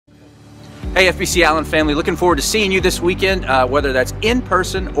Hey, FBC Allen family, looking forward to seeing you this weekend, whether that's in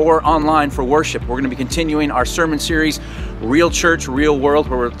person or online for worship. We're going to be continuing our sermon series, Real Church, Real World,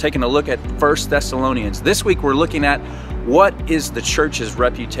 where we're taking a look at 1 Thessalonians. This week we're looking at what is the church's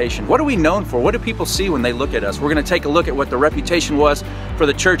reputation? What are we known for? What do people see when they look at us? We're going to take a look at what the reputation was for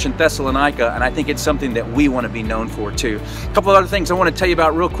the church in Thessalonica, and I think it's something that we want to be known for too. A couple of other things I want to tell you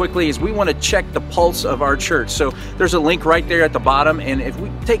about real quickly is we want to check the pulse of our church. So there's a link right there at the bottom, and if we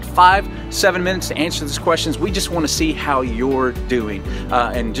take 5-7 minutes to answer these questions, we just want to see how you're doing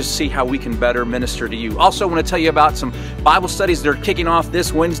and just see how we can better minister to you. Also, I want to tell you about some Bible studies that are kicking off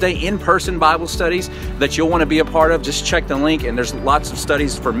this Wednesday, in-person Bible studies that you'll want to be a part of. Just check the link, and there's lots of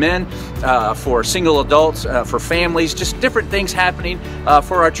studies for men, for single adults, for families, just different things happening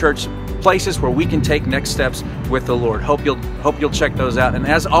for our church, places where we can take next steps with the Lord. Hope you'll check those out. And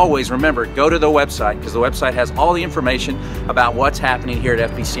as always, remember, go to the website, because the website has all the information about what's happening here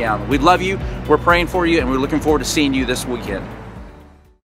at FBC Allen. We love you, we're praying for you, and we're looking forward to seeing you this weekend.